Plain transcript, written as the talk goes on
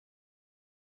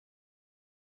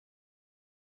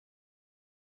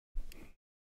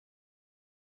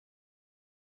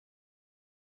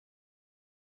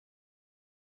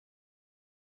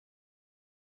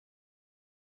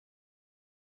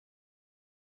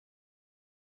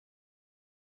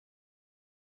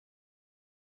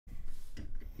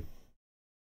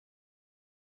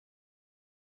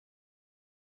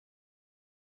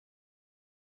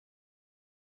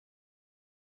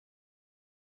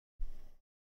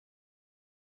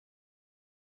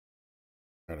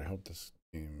God, I hope this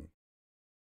game.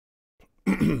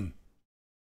 I don't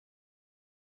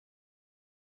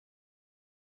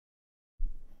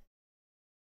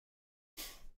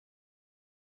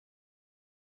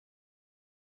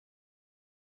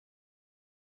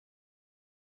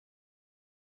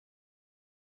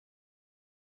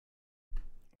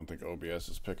think OBS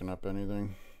is picking up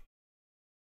anything.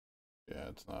 Yeah,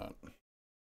 it's not.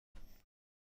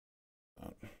 I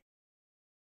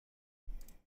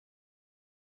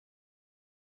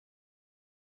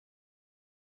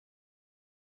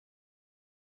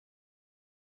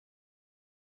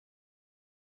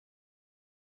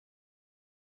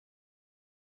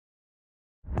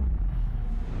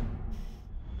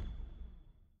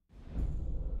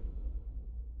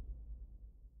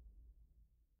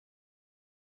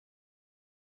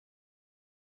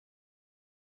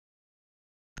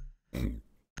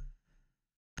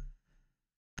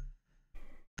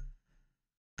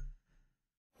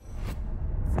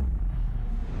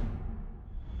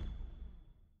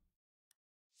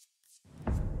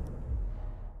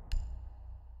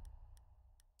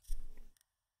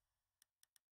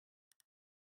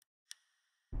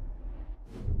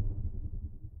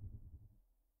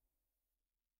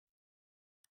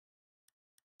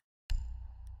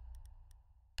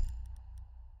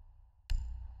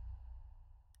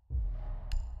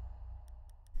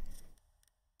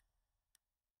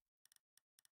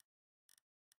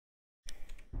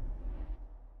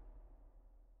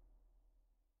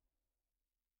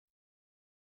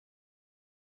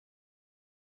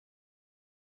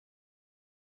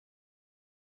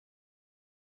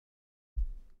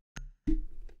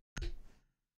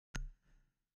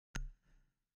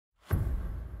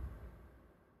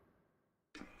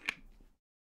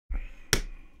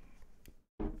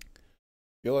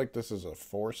feel like this is a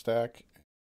 4-stack.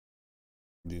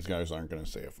 These guys aren't going to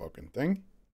say a fucking thing.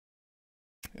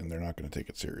 And they're not going to take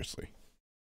it seriously.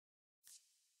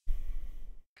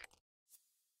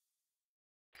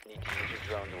 Need to use your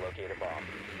drone to locate a bomb.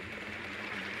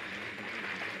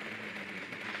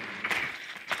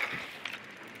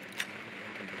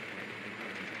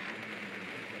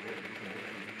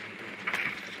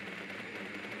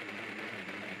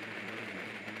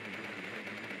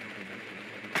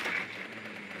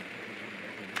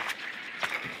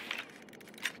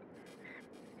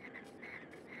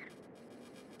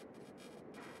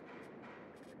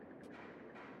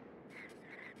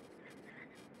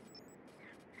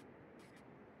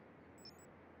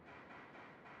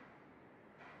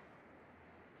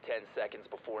 Seconds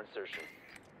before insertion.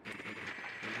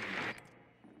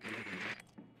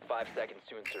 5 seconds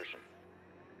to insertion.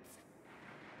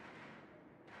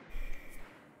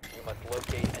 You must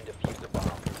locate and defuse a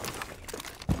bomb.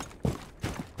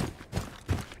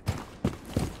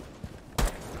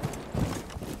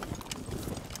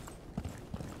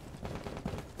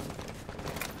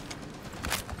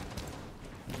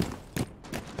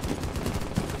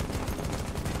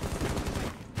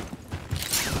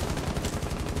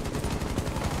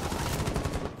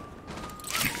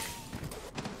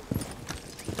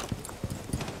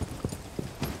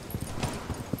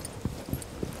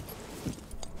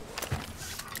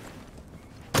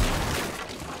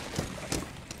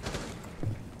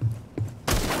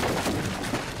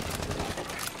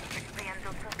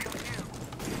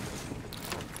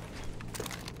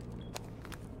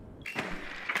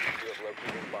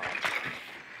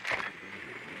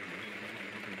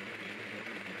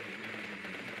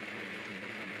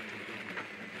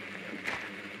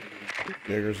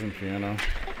 Jaegers and piano.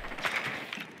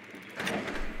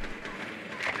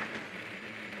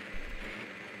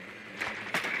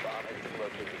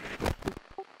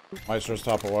 Maestro's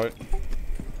top of white.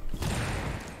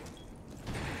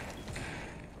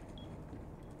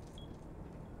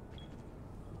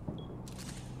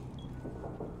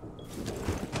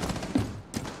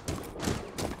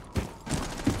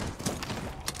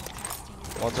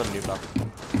 One's on new block.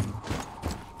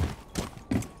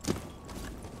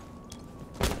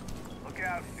 Look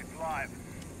out, it's live.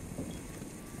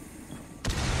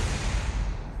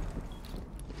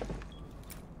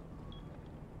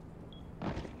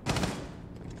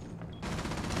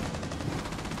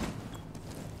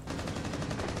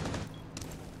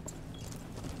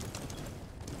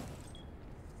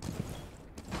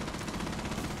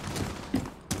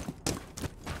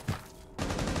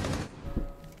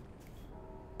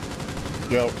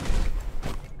 Yo.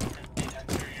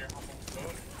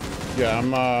 Yeah,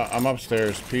 I'm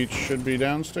upstairs. Peach should be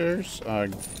downstairs.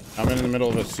 I'm in the middle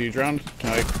of a siege round.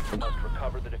 Can I? Must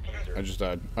recover the diffuser. I just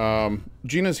died.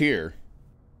 Gina's here.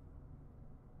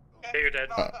 Okay, you're dead.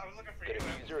 I was looking The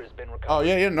diffuser has been recovered. Oh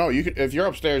yeah, no, you could if you're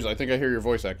upstairs. I think I hear your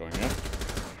voice echoing. Yeah.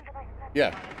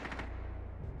 Yeah.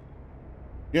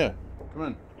 Yeah. Come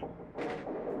in.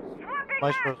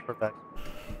 Maestro's for back.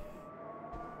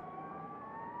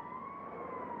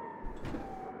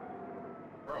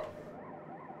 Bro.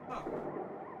 Huh.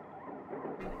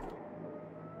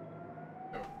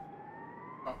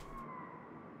 Oh.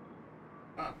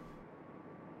 Huh.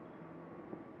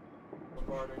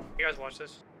 You guys watch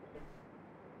this?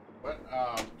 What?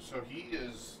 So he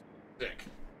is sick,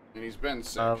 and he's been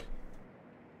sick.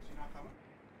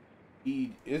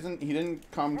 He isn't. He didn't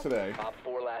come today. Op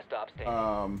 4 last stop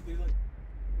standing.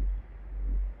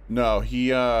 No,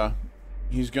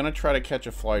 he's gonna try to catch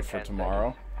a flight for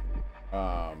tomorrow.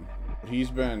 He's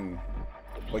been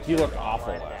like he looked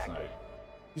awful last night.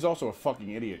 He's also a fucking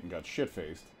idiot and got shit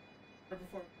faced.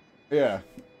 Yeah.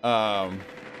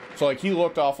 So like he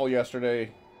looked awful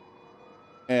yesterday,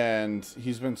 and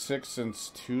he's been sick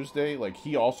since Tuesday. Like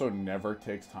he also never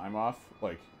takes time off.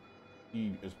 Like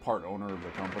he is part owner of the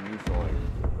company, so like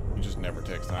he just never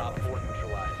takes time Op off. 4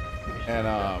 neutralized. And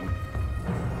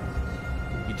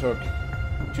he took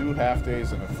 2 half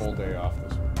days and a full day off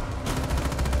this week.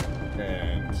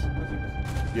 And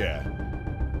yeah.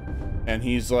 And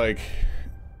he's like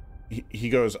he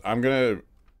goes, I'm gonna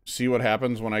see what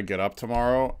happens when I get up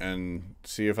tomorrow and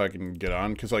see if I can get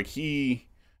on, because like he's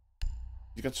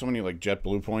got so many like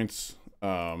JetBlue points.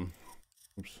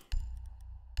 Oops.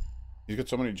 He's got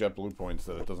so many JetBlue points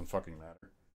that it doesn't fucking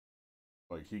matter.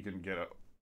 Like he can get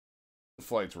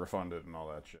flights refunded and all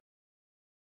that shit.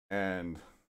 And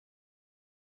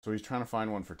so he's trying to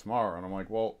find one for tomorrow, and I'm like,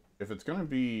 well, if it's gonna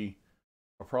be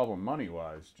a problem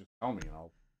money-wise, just tell me and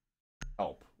I'll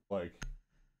help. Like,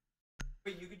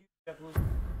 Wait, you could use JetBlue.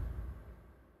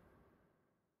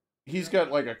 he's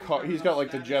got like a car. He's got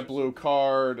like the JetBlue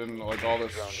card and like all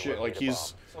this shit. Like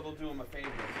he's. So they'll do him a favor.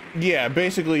 Yeah,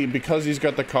 basically because he's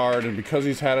got the card and because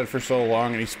he's had it for so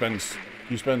long, and he spends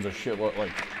a shitload.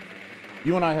 Like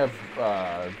you and I have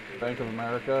Bank of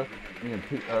America.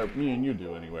 Me and you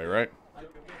do anyway, right?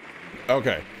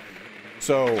 Okay.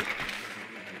 So,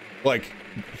 like,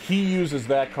 he uses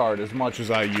that card as much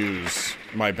as I use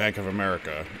my Bank of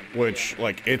America, which,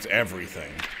 like, it's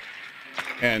everything.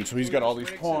 And so he's got all these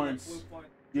points.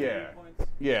 Yeah.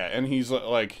 Yeah, and he's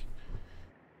like,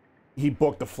 he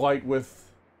booked a flight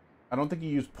with, I don't think he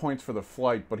used points for the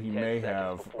flight, but he may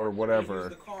have, or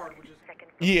whatever.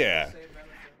 Yeah.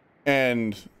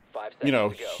 And, you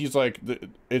know, he's like,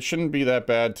 it shouldn't be that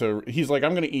bad to, he's like,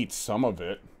 I'm going to eat some of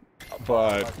it,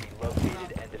 but,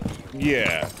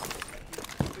 yeah.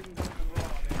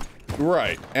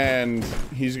 Right, and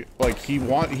he's like, he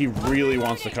really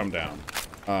wants to come down.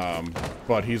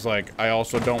 But he's like, I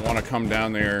also don't want to come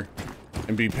down there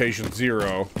and be patient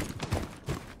zero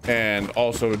and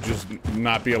also just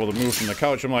not be able to move from the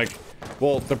couch. I'm like,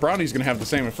 well, the brownie's gonna have the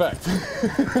same effect.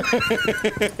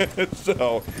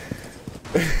 So,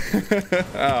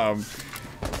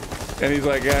 and he's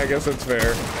like, yeah, I guess that's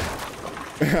fair.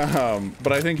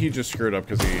 But I think he just screwed up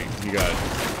because he got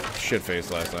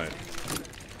shit-faced last night.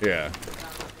 Yeah.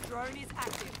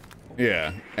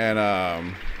 Yeah,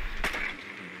 and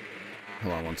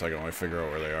hold on one second while I figure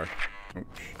out where they are.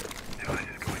 Oh,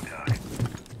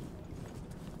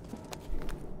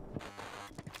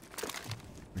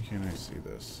 why can't I see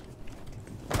this?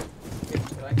 Could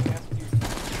I ask you?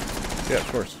 Yeah,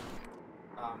 of course.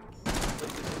 Is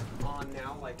it on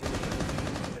now? Like, I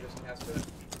just asked it?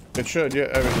 It should,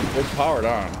 yeah. I mean, it's powered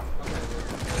on. Okay.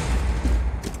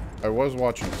 I was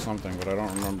watching something, but I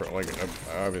don't remember. Like,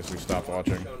 I obviously stopped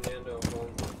watching.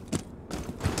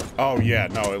 Oh yeah,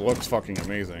 no, it looks fucking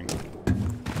amazing.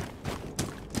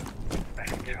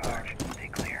 Stay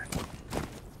clear.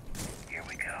 Here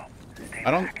we go.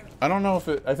 I don't know if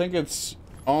it. I think it's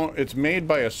made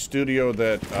by a studio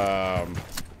that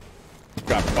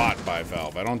got bought by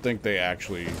Valve. I don't think they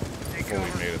actually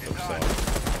fully made it themselves.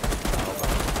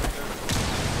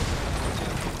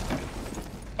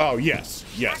 Oh yes,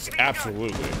 yes,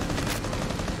 absolutely.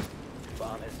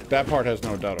 That part has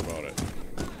no doubt about it.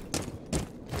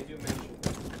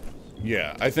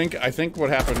 Yeah, I think what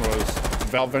happened was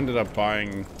Valve ended up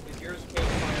buying. Is yours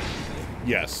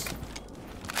Yes.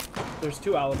 There's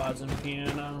 2 alibis in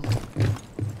piano.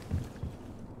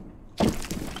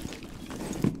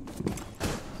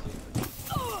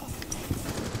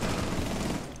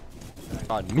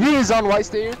 Knees on white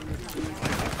dude.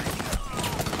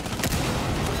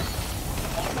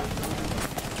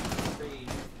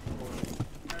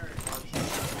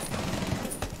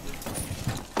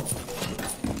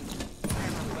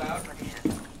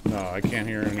 No, I can't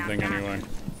hear anything anyway.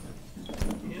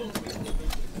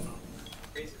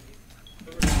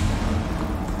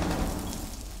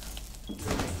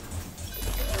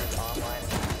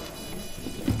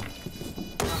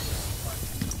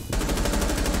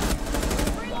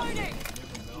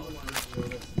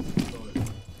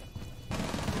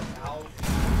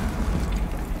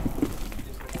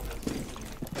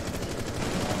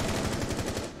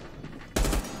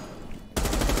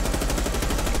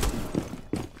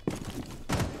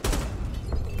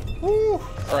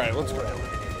 All right, let's go.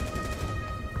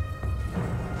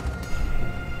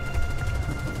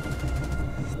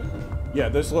 Yeah,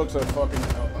 this looks a fucking.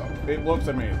 It looks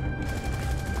amazing.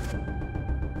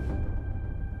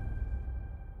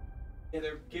 Yeah,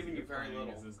 they're giving you very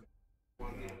little.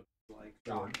 Like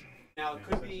shock. Now it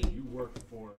could be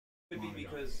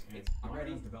because it's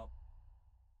already developed.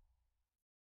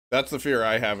 That's the fear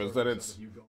I have, is that it's.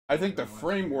 I think the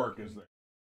framework is there,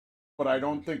 but I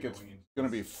don't think it's going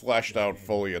to be fleshed out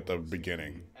fully at the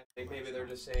beginning. I think maybe they're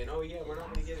just saying, "Oh yeah, we're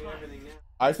not going to give you everything now."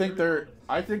 I think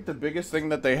the biggest thing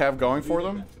that they have going for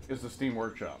them is the Steam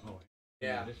Workshop.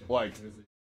 Yeah. Like,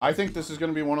 I think this is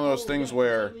going to be one of those things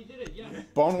where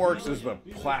Boneworks is the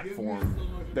platform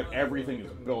that everything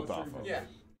is built off of. Yeah.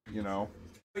 You know?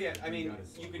 But yeah, I mean,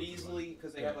 you could easily,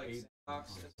 because they have like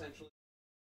sandbox essentially,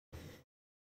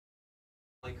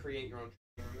 like create your own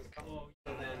training room and stuff.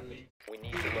 So then We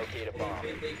need to locate a bomb.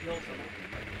 they built them.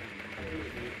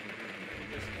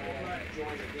 Just all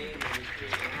join the game and you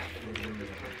create an app and then you're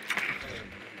just playing.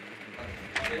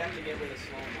 They'd have to get rid of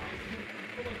slow mo.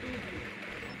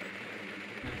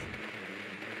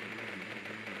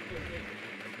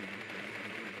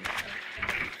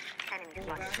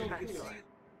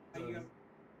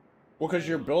 Well, because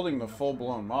you're building the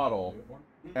full-blown model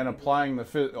and applying the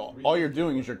all you're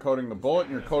doing is you're coding the bullet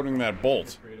and you're coding that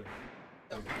bolt.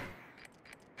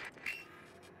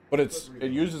 But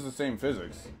it uses the same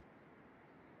physics.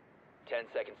 10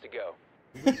 seconds to go.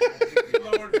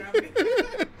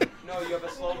 No, you have a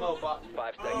slow mo button.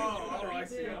 5 seconds. I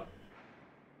see.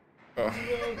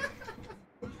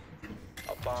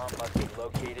 A bomb must be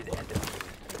located and defused.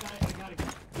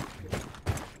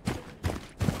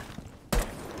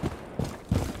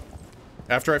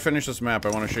 After I finish this map, I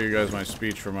want to show you guys my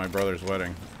speech for my brother's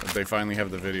wedding. They finally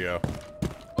have the video.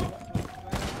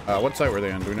 What site were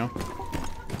they on? Do we know?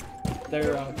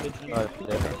 They're kitchen.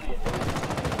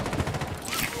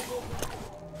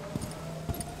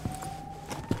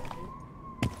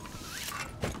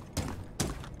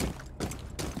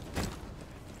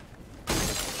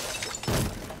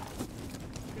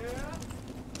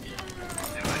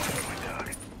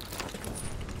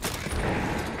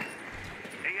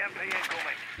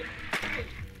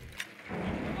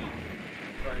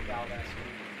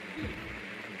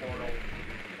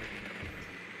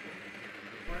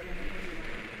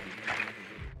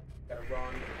 Gotta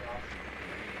run.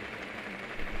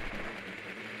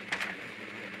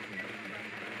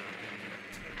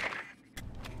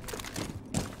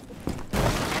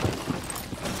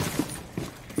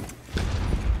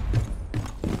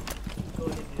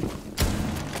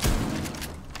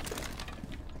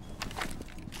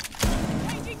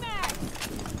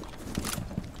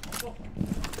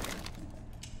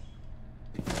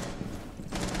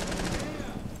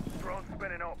 Drone's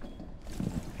spinning up.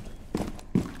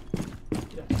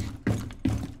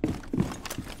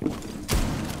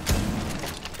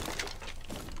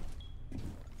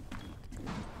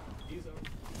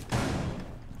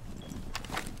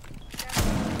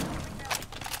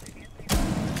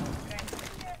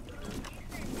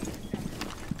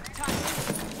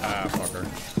 Ah, fucker. I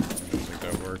don't think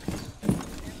that worked.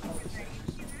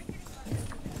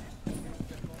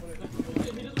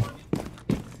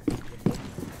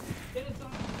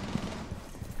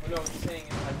 Oh, no, he's saying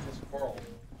it's like this world.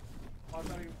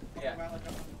 Yeah.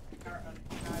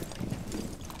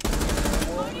 The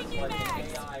world is like an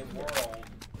AI world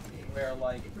where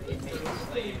like they make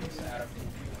slaves out of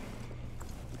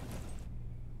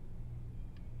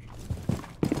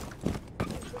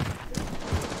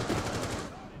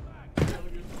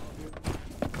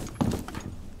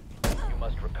You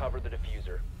must recover the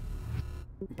diffuser.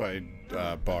 By,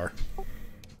 Bar.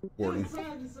 Warden. The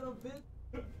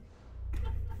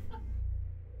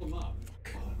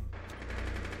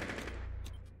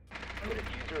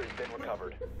diffuser has been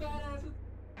recovered.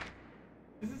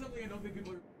 This is something I don't think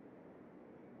people are.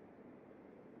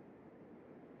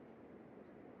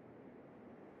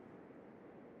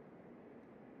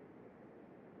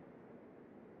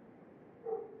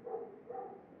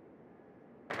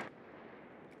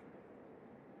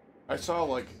 I saw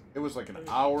like it was like an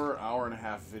hour and a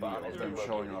half video of them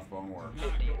showing off Boneworks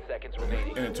 15 seconds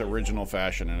remaining. in its original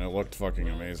fashion, and it looked fucking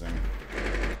amazing.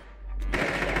 Drop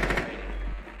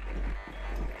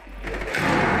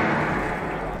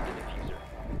the diffuser.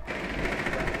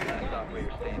 Last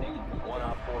operator standing. 1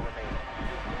 op 4 remaining.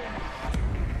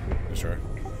 Sure.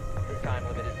 Time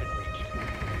limit has been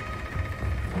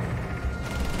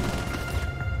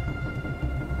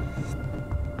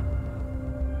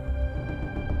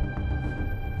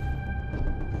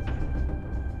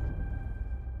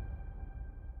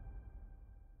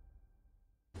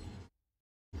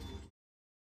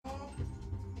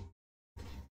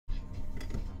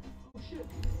You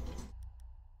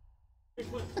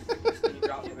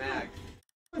dropped the mag.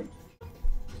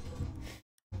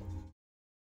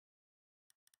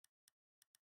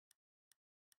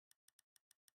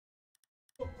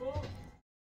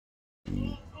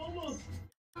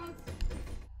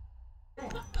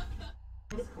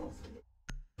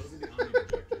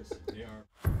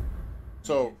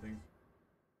 So,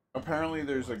 apparently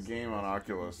there's a game on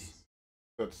Oculus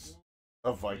that's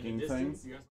a Viking thing,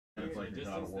 and it's like a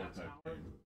God of War type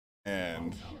game.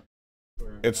 And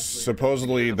it's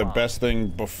supposedly the best thing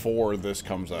before this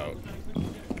comes out.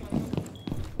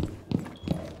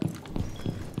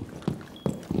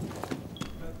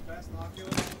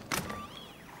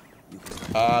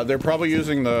 They're probably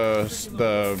using the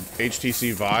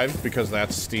HTC Vive because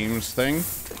that's Steam's thing,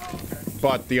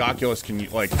 but the Oculus can,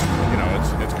 like, you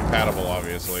know, it's compatible,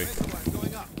 obviously.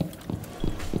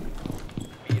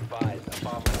 Be advised, a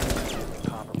bomb has been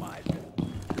compromised.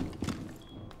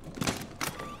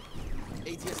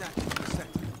 ATS active.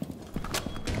 Sector.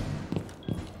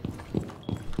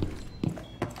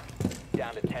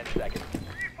 Down to 10 seconds.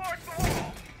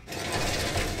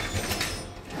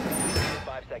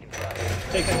 5 seconds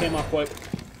left. Take that game off quick. Op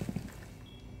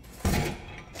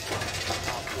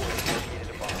 4 has located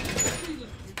a bomb.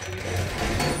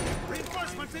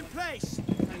 Reinforcements in place.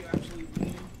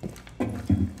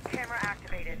 Camera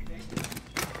activated.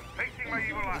 Facing my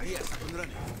evil eye. Yes, I'm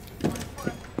running.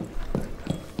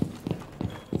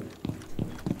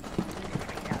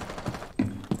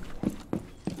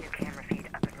 New camera feed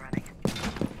up and running.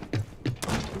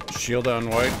 Shield on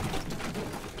white.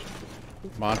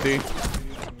 Monty.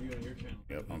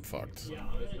 Yep, I'm fucked. Yeah,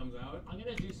 I'm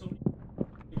gonna do some.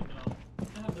 Even though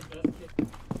I have the best kick.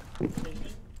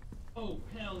 Oh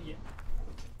hell yeah!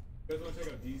 You guys want to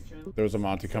check out D's channel? There was a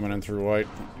Monty coming in through white.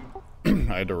 I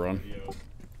had to run.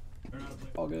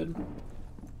 All good.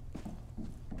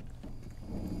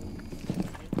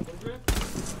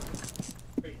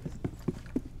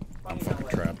 I'm fucking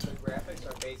trapped. The graphics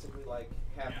are basically like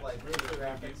Half-Life 2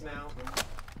 graphics now,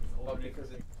 but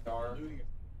because it's dark,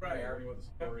 rare.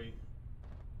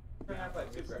 For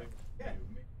Half-Life 2 graphics, yeah,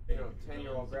 you know,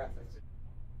 10-year-old graphics.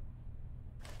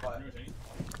 But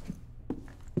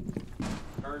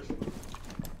version,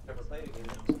 never played a game.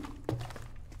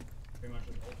 Pretty much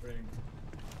just opening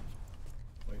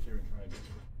right here and try to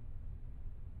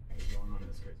get going on in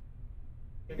this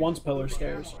case. One's pillar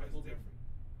stairs.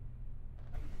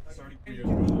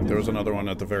 There was another one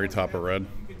at the very top of red.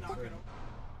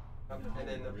 And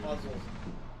then the puzzles.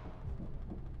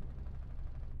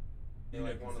 You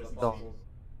like one of the puzzles.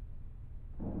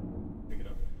 Pick it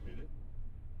up and read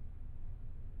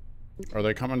it. Are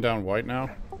they coming down white now?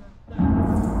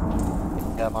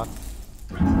 Yeah, man.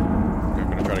 Okay, I'm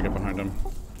gonna try to get behind him.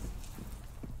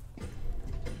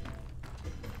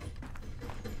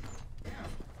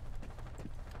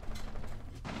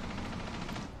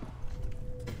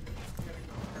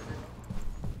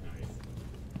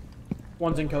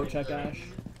 One's in coat check, Ash.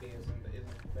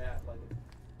 Isn't that like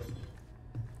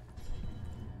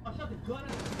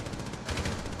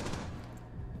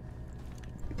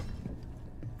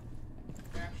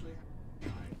Actually.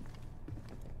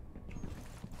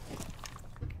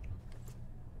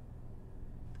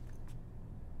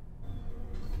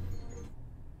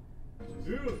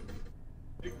 Dude!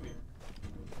 Pick me.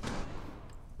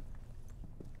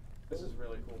 this is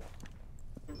really cool.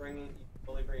 You can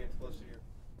fully bring it closer to your.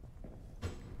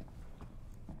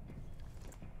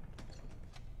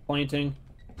 Planting.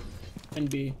 And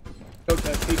B. Coat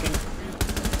check, peeking.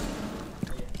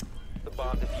 The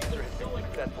bomb diffuser has been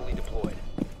successfully deployed.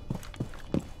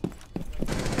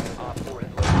 Op 4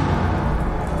 is located.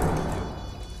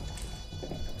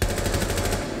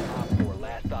 Op 4,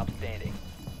 last stop standing.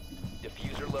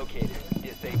 Diffuser located.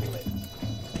 Disable it.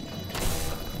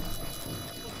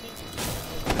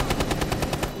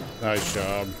 Nice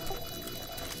job.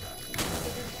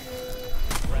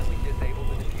 Friendly disabled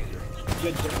the diffuser.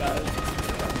 Good shit, guys.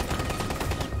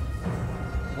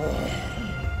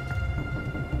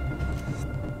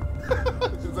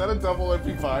 Is that a double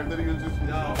MP5 that he was just?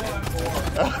 No,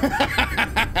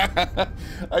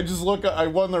 I just look. I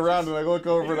won the round and I look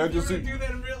over and I just see. Do that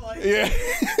in real life. Yeah.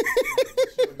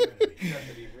 you have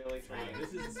to be really trained.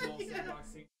 This is a small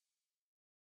sandboxing.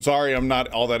 Sorry, I'm not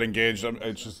all that engaged.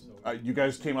 It's just you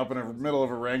guys came up in the middle of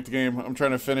a ranked game. I'm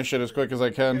trying to finish it as quick as I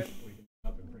can.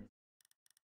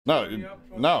 No,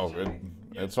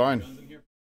 it's fine.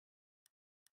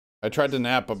 I tried to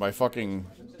nap, but my fucking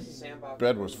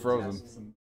bed was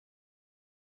frozen.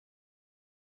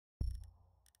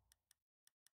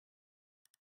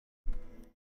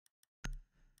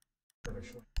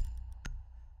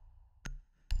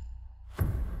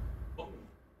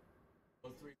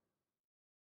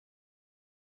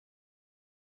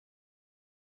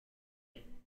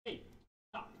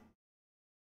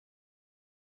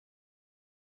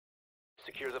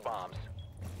 Secure the bombs.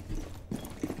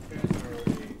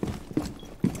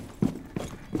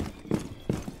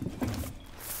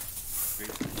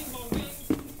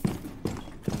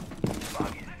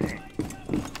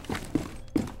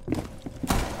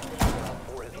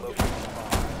 Or has located the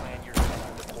bomb. Plan your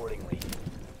defense accordingly.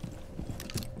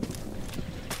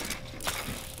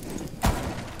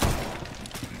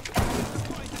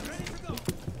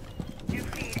 New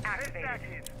feed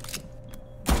activated.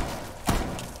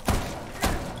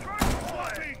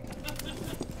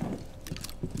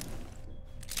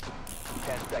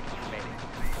 10 seconds remaining.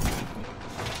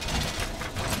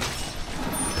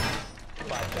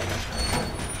 5 seconds.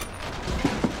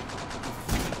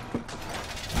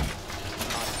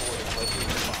 On 4 has located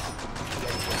the bomb.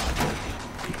 Ready for operation.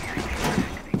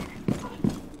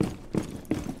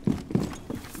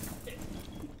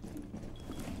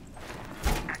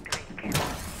 Activating camera.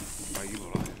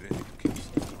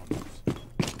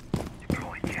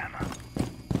 Deploying jammer.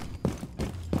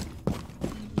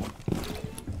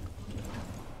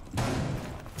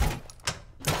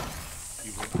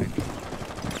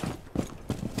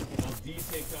 Well, D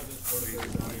takes out this order for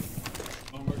 $30.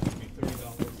 Homework should be $30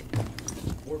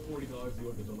 or $40 to go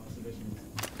to the last edition.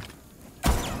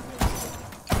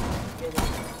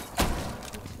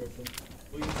 Description.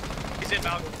 Please. He's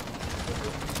inbound.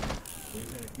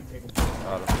 Please, and keep taking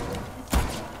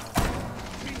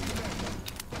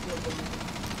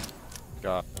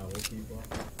God. we'll keep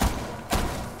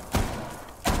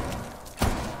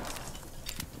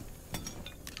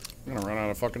I'm gonna run out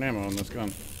of fucking ammo on this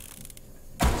gun.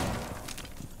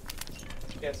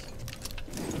 Yes.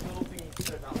 The little thing you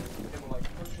said about him like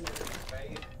pushing it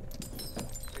away.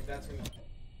 Like that's gonna.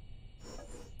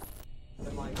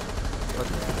 Then like.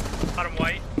 Bottom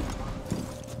white.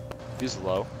 He's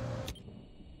low.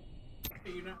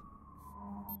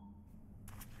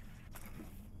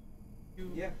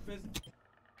 Yeah.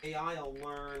 AI will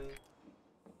learn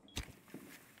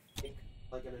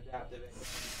like an adaptive AI.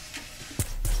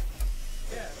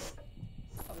 Yeah.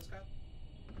 Oh, this guy.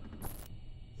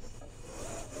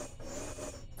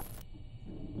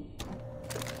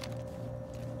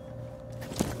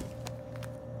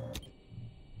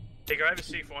 Digger, I have a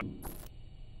C4.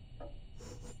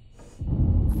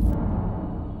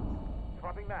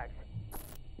 Swapping mags.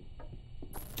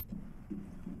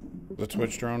 The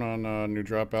Twitch drone on new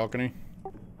drop balcony.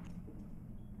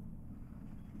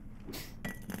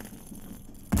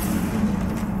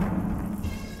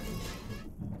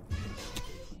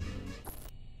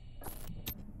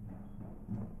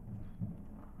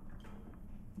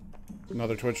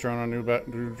 Another Twitch drone on new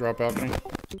drop balcony.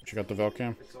 She got the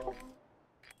Velcam. It's all.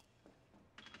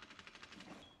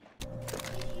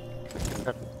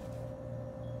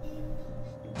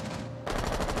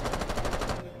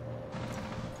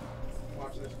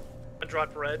 Watch this. I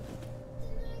dropped red.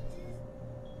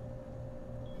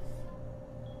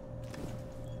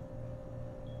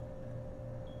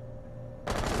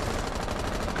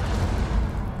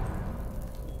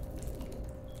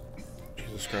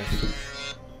 Jesus Christ.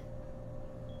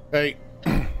 Hey.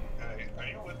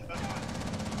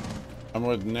 I'm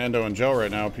with Nando and Joe right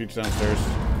now. Pete's downstairs.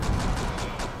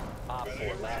 Op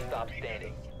 4, last stop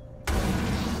standing.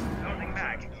 Loading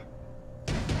mag.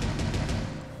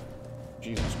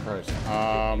 Jesus Christ.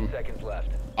 15 seconds left.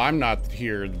 I'm not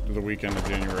here the weekend of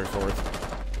January 4th.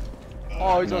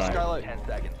 Oh, he's No. on Skylight. 10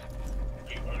 seconds.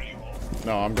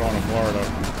 No, I'm going to Florida.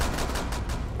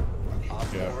 Op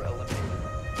 4 Yeah.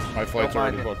 eliminated. My flight's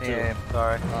already booked too.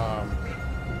 Sorry.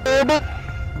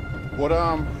 What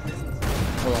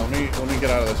hold on, let me get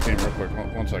out of this game real quick.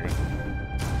 One second.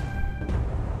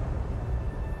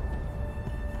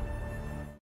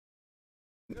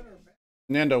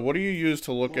 Nando, what do you use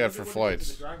to look at for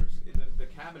flights? The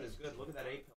cabin is good. Look at that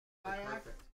A pill.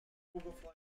 Perfect. Google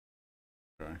flight.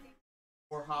 Okay.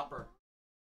 Or Hopper.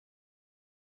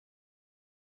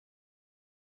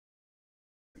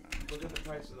 Look at the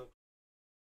price of the.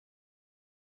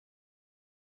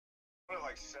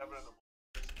 Like 7 in the morning.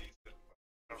 It's decent.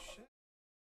 I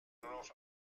don't know if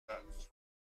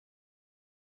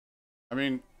I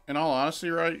mean, in all honesty,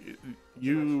 right,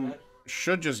 you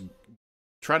should just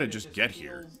try to just get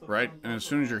here, right? And as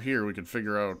soon as you're here, we could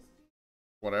figure out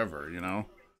whatever, you know?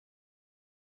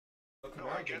 No,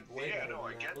 I get, yeah, no,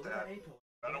 I get that.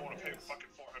 I don't want to pay fucking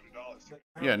 $400.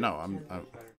 Yeah, no, I'm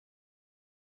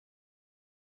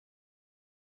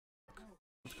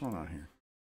what's going on here?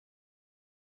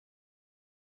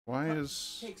 Why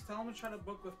is... Cakes, tell him to try to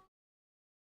book with.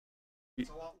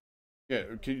 Yeah,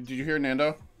 did you hear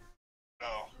Nando?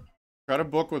 No. Try to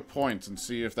book with points and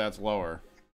see if that's lower.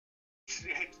 It's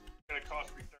gonna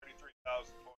cost me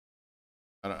 33,000 points.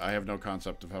 I have no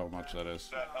concept of how much that is.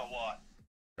 That a lot.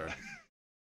 Okay.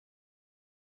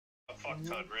 A fuck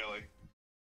ton, really.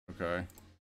 Okay.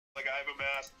 Like I've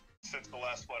amassed since the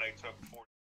last flight I took 40.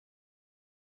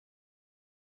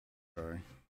 Okay.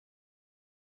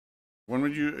 When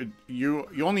would you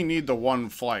only need the one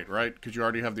flight, right? Because you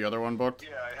already have the other one booked?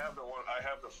 Yeah, I have the one. I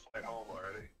have the flight home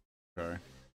already. Okay.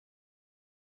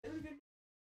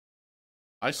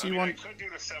 I see I mean, one. I could do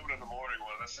the 7 in the morning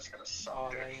one. That's just gonna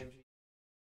suck dick.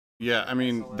 Yeah, I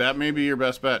mean, that may be your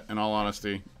best bet, in all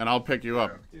honesty. And I'll pick you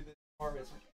up.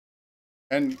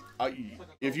 And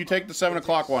if you take the 7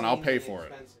 o'clock one, I'll pay for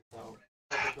it. Alright,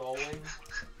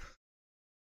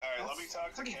 let me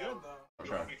talk to Kim.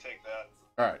 Okay. Let me take that.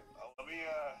 Alright. Let me,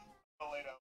 I'll lay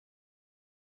down.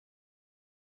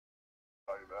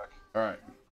 Call you back. Alright.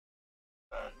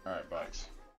 Alright, bye. Thanks.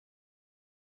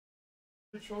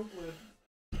 The trunk lid.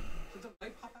 Did the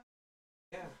light pop out?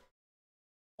 Yeah.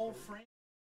 Whole frame.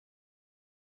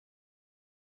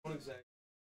 One exact.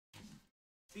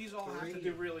 These all have to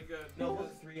do really good. No, those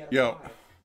 3 out of Yo. 5.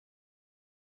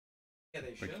 Yeah, they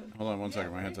Wait, should. hold on one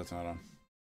second. My headset's not on.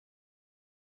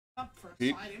 Up for a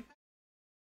Pete? side impact.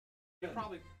 Yeah,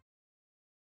 probably.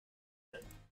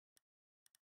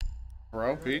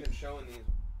 Bro, I've Pete? been showing these.